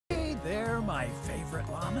They're my favorite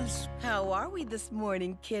llamas. How are we this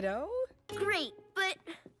morning, kiddo? Great, but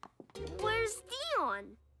where's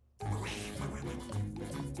Dion?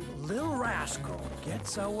 Little rascal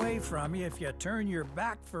gets away from you if you turn your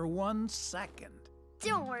back for 1 second.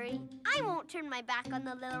 Don't worry, I won't turn my back on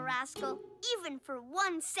the little rascal, even for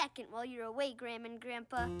 1 second while you're away, Grandma and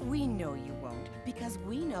Grandpa. We know you won't, because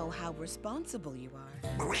we know how responsible you are.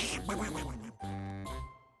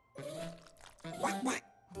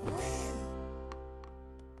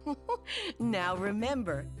 Now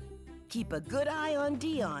remember, keep a good eye on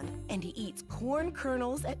Dion, and he eats corn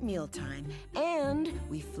kernels at mealtime, and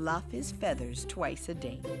we fluff his feathers twice a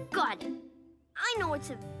day. Got it. I know it's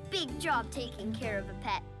a big job taking care of a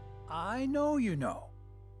pet. I know you know.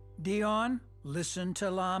 Dion, listen to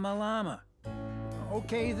Llama Llama.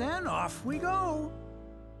 Okay then, off we go.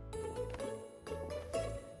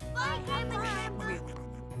 Bye, Grandma and Grandpa.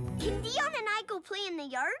 Can Dion and I go play in the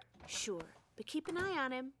yard? Sure, but keep an eye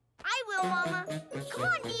on him. I will, Mama. Come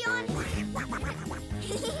on, Dion. Hi, Llama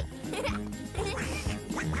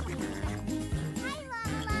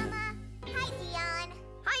Llama. Hi, Dion.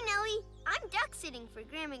 Hi, Nelly. I'm duck sitting for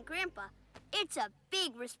Grandma and Grandpa. It's a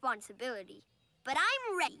big responsibility, but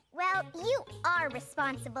I'm ready. Well, you are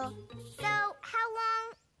responsible. So, how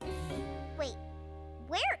long... Wait,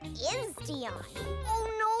 where is Dion? Oh,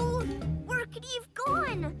 no. Where could he have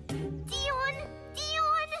gone? Dion!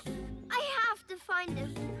 Dion! I have to find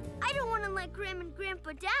him. I don't want to let Grandma and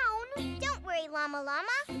Grandpa down. Don't worry, Llama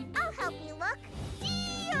Llama. I'll help you look.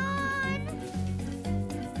 Dion!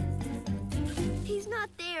 He's not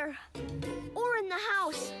there. Or in the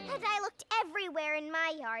house. And I looked everywhere in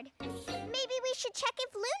my yard. Maybe we should check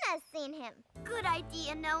if Luna's seen him. Good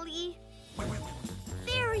idea, Nelly.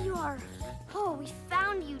 There you are. Oh, we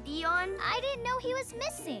found you, Dion. I didn't know he was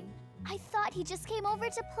missing. I thought he just came over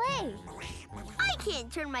to play. I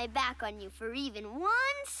can't turn my back on you for even 1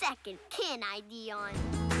 second, can I, Dion?